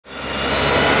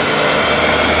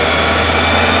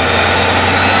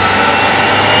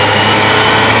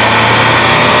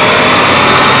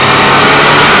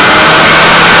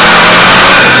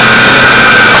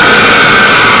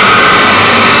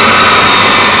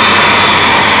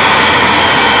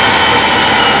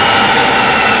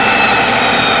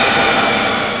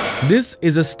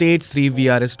is a Stage 3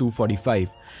 VRS 245.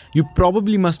 You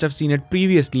probably must have seen it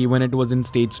previously when it was in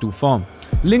Stage 2 form.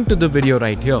 Link to the video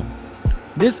right here.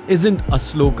 This isn't a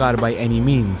slow car by any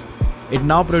means. It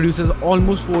now produces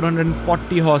almost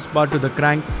 440 horsepower to the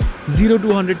crank, 0 to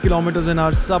 100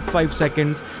 km/h sub 5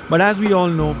 seconds, but as we all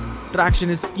know, traction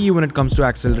is key when it comes to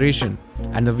acceleration,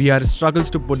 and the VRS struggles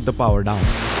to put the power down.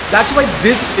 That's why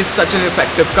this is such an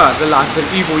effective car, the Lancer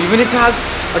Evo. Even it has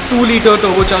a 2-litre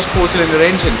turbocharged 4-cylinder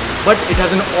engine, but it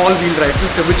has an all-wheel drive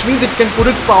system, which means it can put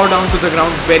its power down to the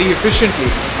ground very efficiently,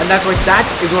 and that's why that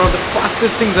is one of the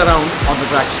fastest things around on the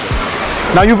track strip.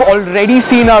 Now you've already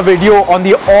seen our video on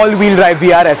the all-wheel drive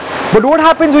VRS, but what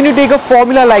happens when you take a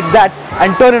formula like that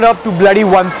and turn it up to bloody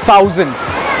 1000?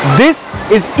 This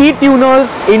is ETuners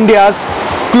India's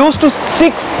close to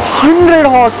 600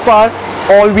 horsepower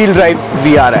all-wheel drive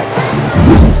VRS.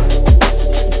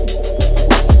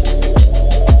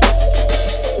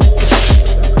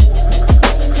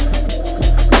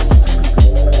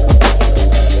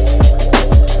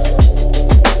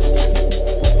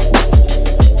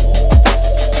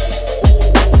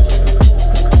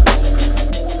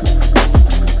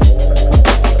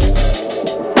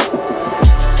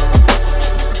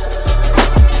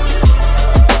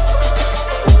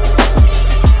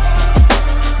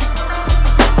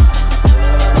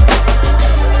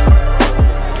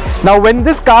 Now when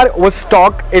this car was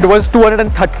stock, it was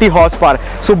 230 horsepower.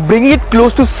 So bringing it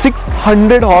close to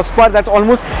 600 horsepower, that's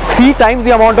almost 3 times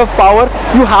the amount of power.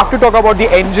 You have to talk about the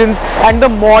engines and the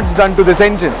mods done to this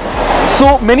engine.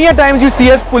 So many a times you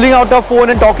see us pulling out our phone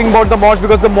and talking about the mods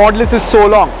because the mod list is so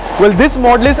long. Well, this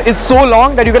mod list is so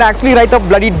long that you can actually write a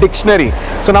bloody dictionary.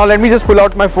 So now let me just pull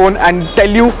out my phone and tell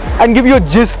you and give you a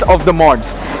gist of the mods.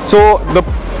 So the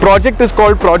project is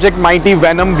called Project Mighty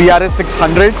Venom VRS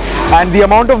 600, and the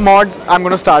amount of mods I'm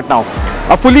going to start now.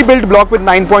 A fully built block with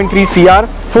 9.3 CR,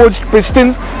 forged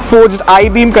pistons, forged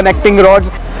I-beam connecting rods,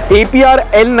 APR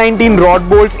L19 rod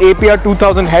bolts, APR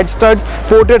 2000 head studs,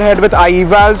 ported head with IE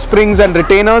valves, springs and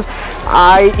retainers,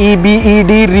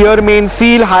 IEBED rear main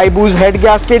seal, high boost head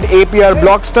gasket, APR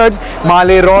block studs,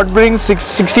 Malay rod brings,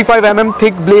 65 mm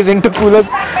thick blaze intercoolers.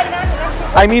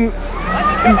 I mean,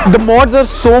 the mods are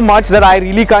so much that I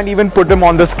really can't even put them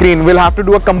on the screen. We'll have to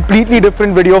do a completely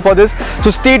different video for this,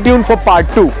 so stay tuned for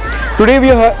part 2. Today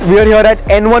we are here at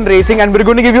N1 Racing, and we're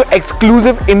going to give you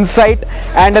exclusive insight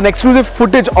and an exclusive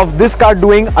footage of this car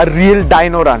doing a real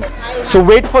dyno run. So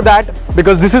wait for that,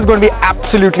 because this is going to be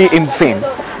absolutely insane.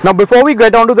 Now before we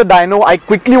get on to the dyno, I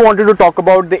quickly wanted to talk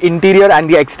about the interior and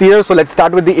the exterior. So let's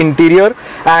start with the interior,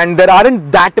 and there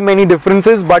aren't that many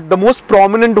differences, but the most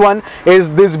prominent one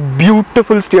is this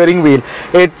beautiful steering wheel.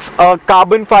 It's a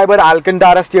carbon fiber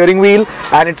Alcantara steering wheel,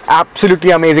 and it's absolutely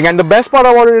amazing. And the best part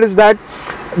about it is that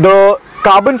the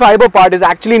carbon fiber part is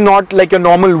actually not like your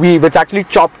normal weave. It's actually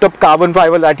chopped up carbon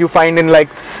fiber that you find in like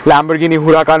Lamborghini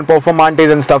Huracan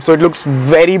Performantes and stuff. So it looks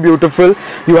very beautiful.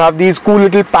 You have these cool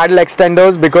little paddle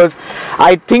extenders, because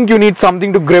I think you need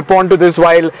something to grip onto this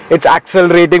while it's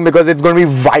accelerating, because it's going to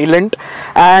be violent.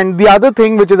 And the other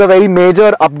thing, which is a very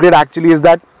major upgrade actually, is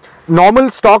that normal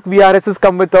stock VRSs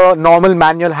come with a normal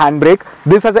manual handbrake.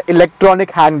 This has an electronic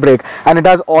handbrake, and it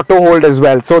has auto hold as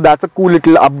well. So that's a cool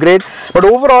little upgrade. But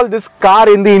overall, this car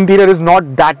in the interior is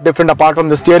not that different apart from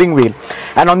the steering wheel.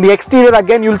 And on the exterior,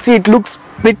 again, you'll see it looks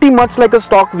pretty much like a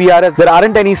stock VRS. There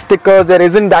aren't any stickers. There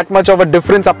isn't that much of a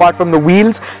difference apart from the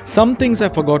wheels. Some things I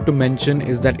forgot to mention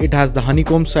is that it has the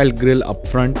honeycomb style grille up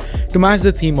front to match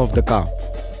the theme of the car.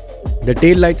 The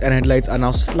tail lights and headlights are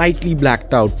now slightly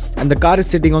blacked out, and the car is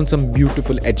sitting on some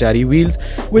beautiful HRE wheels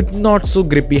with not so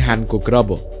grippy Hankook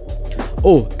rubber.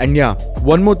 Oh, and yeah,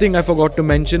 one more thing I forgot to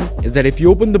mention is that if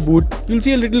you open the boot, you'll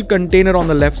see a little container on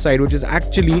the left side, which is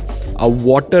actually a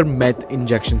water meth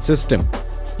injection system.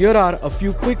 Here are a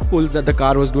few quick pulls that the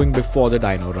car was doing before the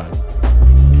dyno run.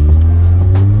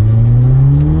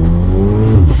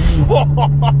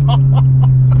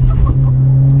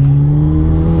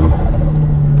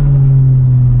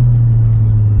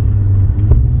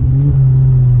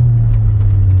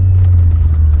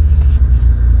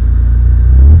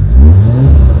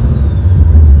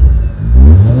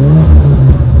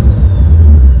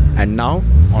 And now,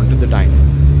 onto the dyno.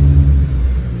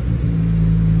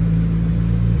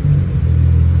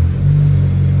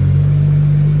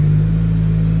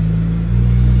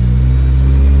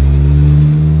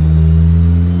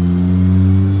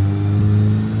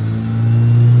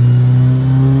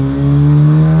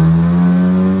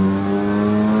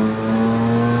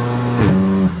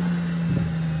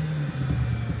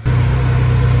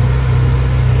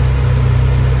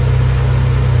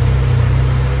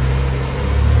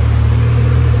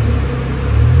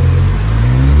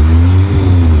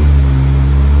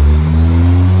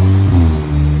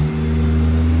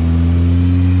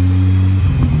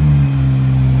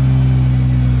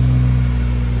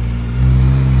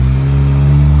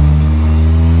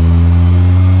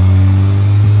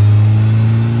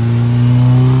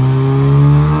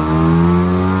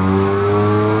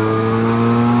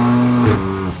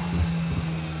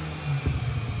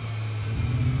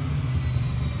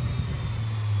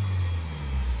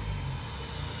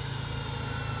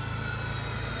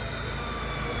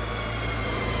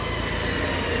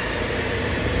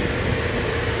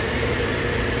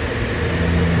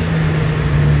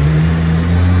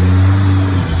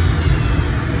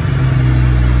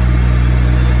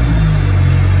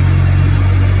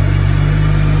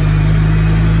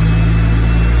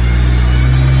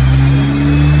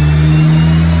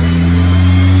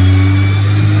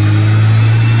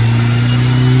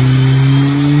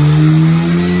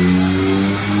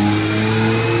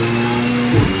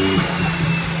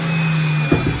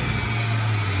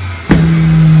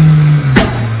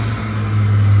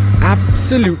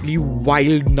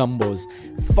 wild numbers: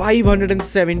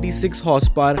 576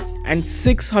 horsepower and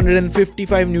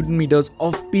 655 Newton meters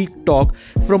of peak torque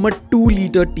from a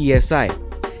 2-liter TSI.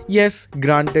 Yes,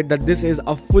 granted that this is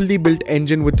a fully built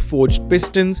engine with forged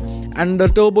pistons and a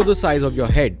turbo the size of your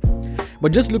head.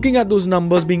 But just looking at those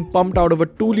numbers being pumped out of a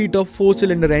 2-liter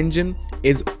 4-cylinder engine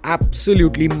is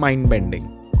absolutely mind-bending.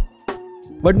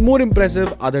 But more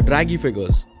impressive are the draggy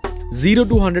figures. 0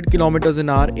 to 100 km an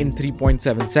hour in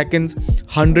 3.7 seconds,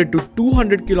 100 to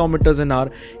 200 km an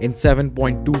hour in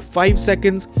 7.25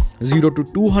 seconds, 0 to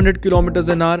 200 km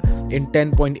an hour in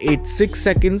 10.86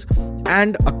 seconds,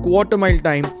 and a quarter mile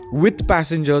time with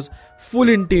passengers, full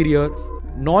interior,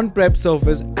 non-prep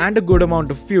surface and a good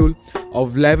amount of fuel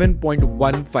of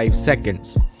 11.15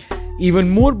 seconds. Even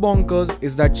more bonkers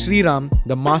is that Sriram,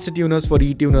 the master tuners for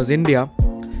ETuners India,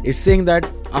 is saying that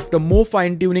after more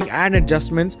fine-tuning and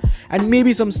adjustments and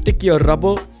maybe some stickier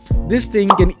rubber, this thing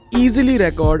can easily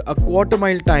record a quarter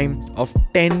mile time of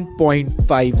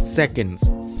 10.5 seconds.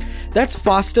 That's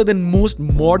faster than most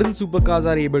modern supercars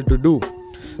are able to do.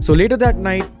 So later that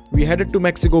night, we headed to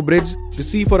Mexico Bridge to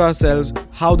see for ourselves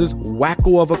how this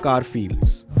wacko of a car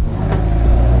feels.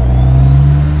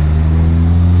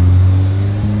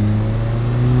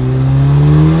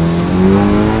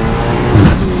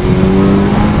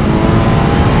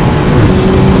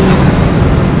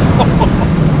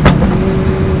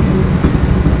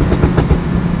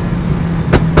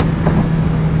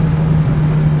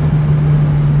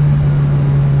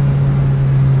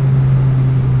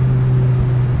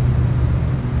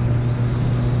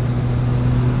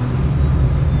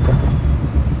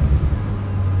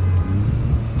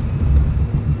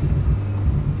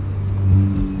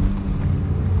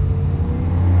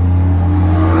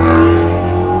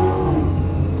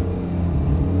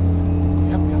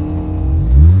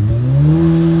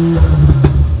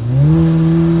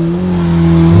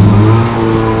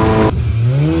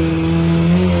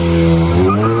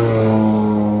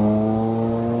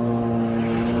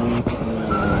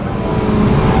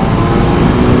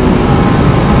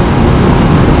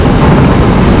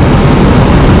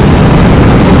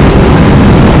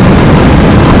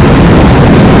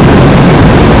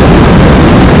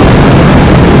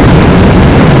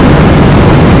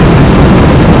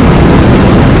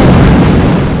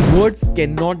 Words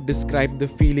cannot describe the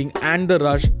feeling and the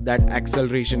rush that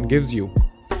acceleration gives you.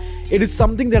 It is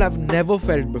something that I've never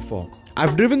felt before.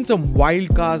 I've driven some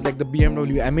wild cars like the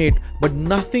BMW M8, but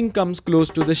nothing comes close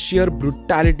to the sheer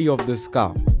brutality of this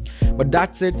car. But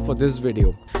that's it for this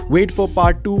video. Wait for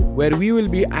part 2 where we will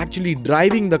be actually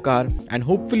driving the car, and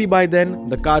hopefully by then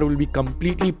the car will be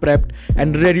completely prepped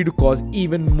and ready to cause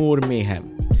even more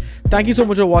mayhem. Thank you so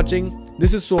much for watching.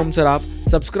 This is Soham Saraf.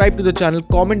 Subscribe to the channel,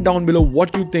 comment down below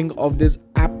what you think of this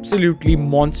absolutely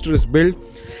monstrous build.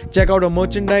 Check out our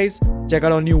merchandise, check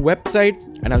out our new website,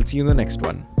 and I'll see you in the next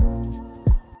one.